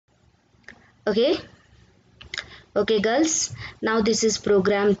Okay. Okay girls, now this is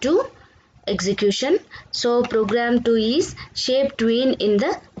program 2 execution. So program 2 is shape tween in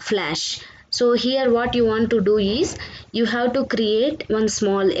the flash. So here what you want to do is you have to create one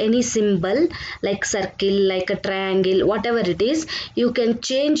small any symbol like circle, like a triangle, whatever it is. You can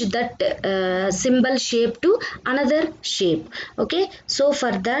change that symbol shape to another shape. Okay, so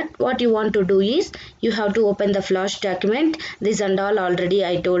for that what you want to do is you have to open the flash document. This and all already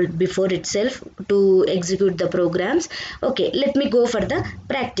I told before itself to execute the programs. Okay, let me go for the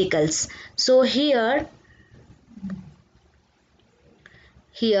practicals. So here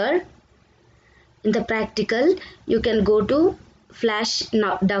in the practical you can go to flash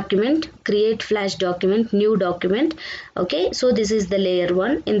document, create flash document, new document. Okay, so this is the layer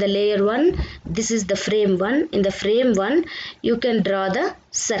 1. In the layer 1, this is the frame 1. In the frame 1 you can draw the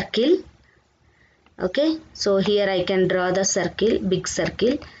circle. Okay, so here I can draw the circle, big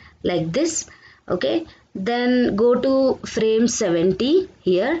circle like this. Okay, then go to frame 70.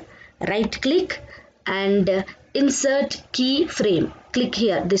 Here right click and insert key frame. Click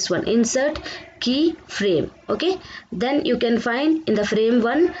here, this one, insert key frame. Okay, then you can find in the frame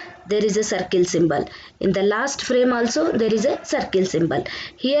 1 there is a circle symbol. In the last frame also there is a circle symbol.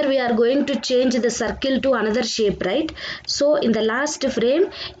 Here we are going to change the circle to another shape, right? So in the last frame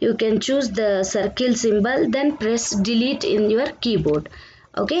you can choose the circle symbol, then press delete in your keyboard.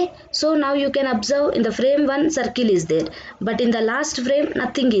 Okay, so now you can observe in the frame 1 circle is there, but in the last frame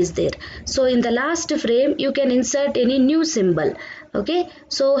nothing is there. So in the last frame you can insert any new symbol. Okay,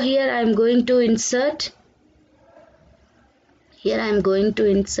 so here I am going to insert, here I am going to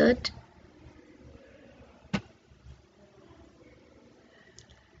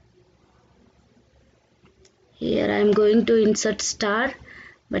insert star,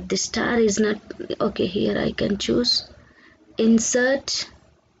 but the star is not okay. Here I can choose insert.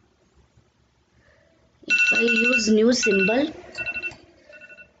 If I use new symbol,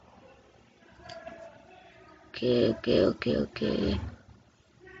 okay.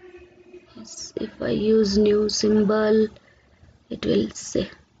 Yes, if I use new symbol, it will say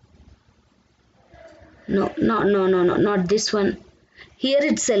no, not this one. Here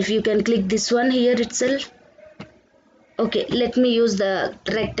itself you can click this one, here itself. Okay, let me use the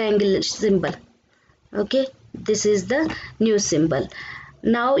rectangle symbol. Okay, this is the new symbol.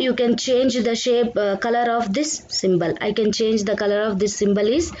 Now you can change the shape, color of this symbol. I can change the color of this symbol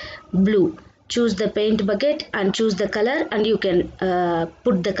is blue. Choose the paint bucket and choose the color and you can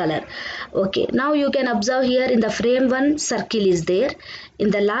put the color. Okay, now you can observe here in the frame 1 circle is there.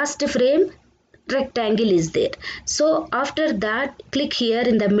 In the last frame rectangle is there. So after that click here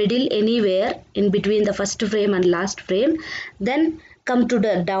in the middle, anywhere in between the first frame and last frame. Then come to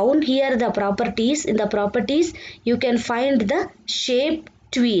the down here, the properties. In the properties you can find the shape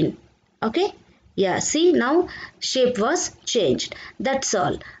tween. Okay, yeah, see now shape was changed. That's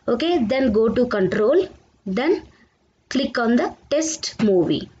all. Okay, then go to control, then click on the test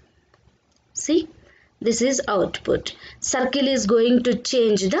movie. See, this is output. Circle is going to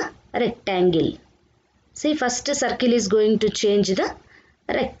change the rectangle. See, first circle is going to change the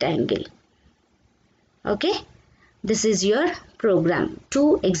rectangle. Okay, this is your program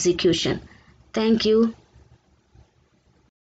 2 execution. Thank you.